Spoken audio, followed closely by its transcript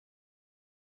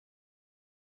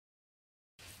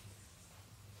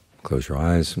Close your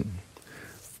eyes, and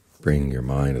bring your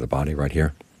mind to the body right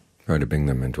here. Try to bring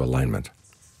them into alignment.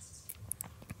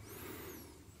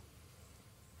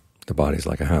 The body is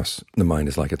like a house. The mind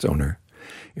is like its owner.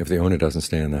 If the owner doesn't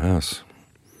stay in the house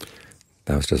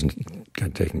doesn't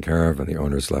get taken care of, and the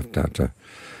owner is left out to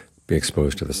be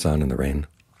exposed to the sun and the rain.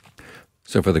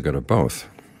 So for the good of both,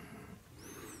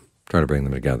 try to bring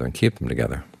them together and keep them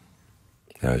together.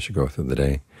 As you go through the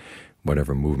day,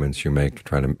 whatever movements you make,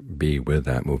 try to be with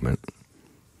that movement.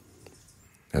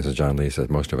 As John Lee says,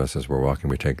 most of us as we're walking,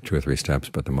 we take 2 or 3 steps,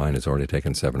 but the mind has already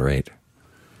taken 7 or 8.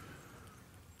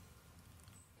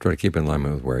 Try to keep in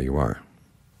alignment with where you are.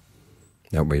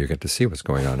 That way you get to see what's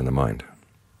going on in the mind.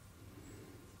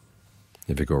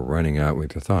 If you go running out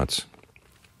with your thoughts,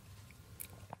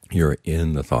 you're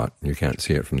in the thought. You can't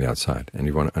see it from the outside. And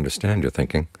you want to understand your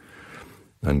thinking,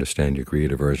 understand your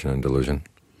greed, aversion, and delusion.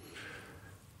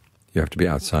 You have to be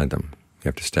outside them. You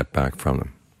have to step back from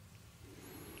them.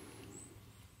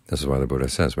 This is why the Buddha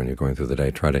says when you're going through the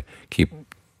day, try to keep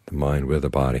the mind with the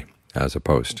body as a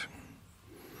post,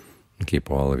 and keep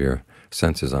all of your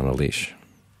senses on a leash,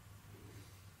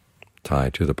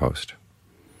 tied to the post.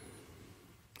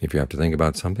 If you have to think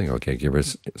about something, okay, give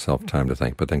yourself time to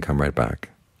think, but then come right back.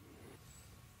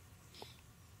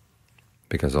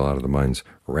 Because a lot of the mind's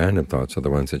random thoughts are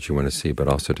the ones that you want to see, but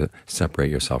also to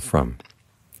separate yourself from,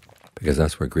 because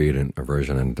that's where greed and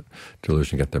aversion and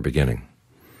delusion get their beginning.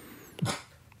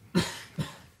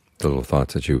 The little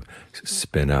thoughts that you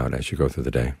spin out as you go through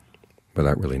the day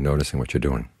without really noticing what you're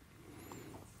doing.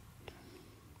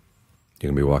 You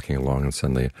can be walking along and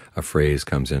suddenly a phrase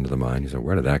comes into the mind. You say,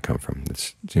 where did that come from?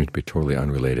 It seems to be totally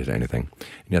unrelated to anything.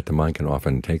 And yet the mind can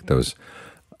often take those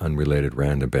unrelated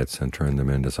random bits and turn them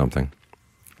into something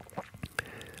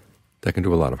that can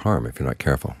do a lot of harm if you're not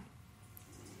careful.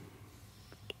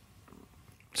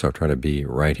 So try to be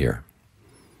right here,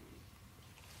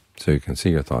 so you can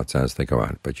see your thoughts as they go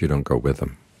out, but you don't go with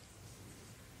them.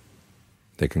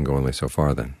 They can go only so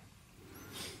far then.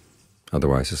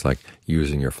 Otherwise, it's like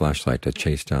using your flashlight to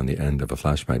chase down the end of a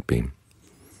flashlight beam.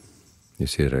 You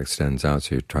see that it extends out,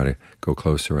 so you try to go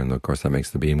closer, and of course that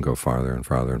makes the beam go farther and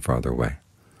farther and farther away.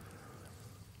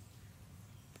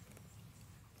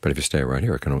 But if you stay right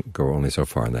here, it can go only so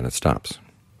far, and then it stops.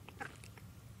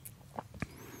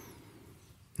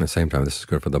 At the same time, this is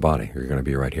good for the body. You're going to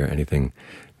be right here. Anything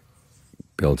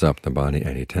builds up the body,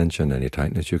 any tension, any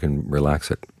tightness, you can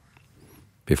relax it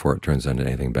before it turns into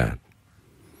anything bad.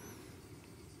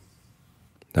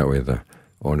 That way the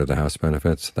owner of the house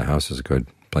benefits. The house is a good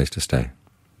place to stay.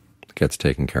 It gets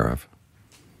taken care of.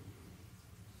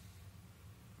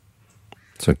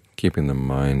 So keeping the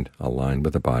mind aligned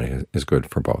with the body is good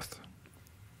for both.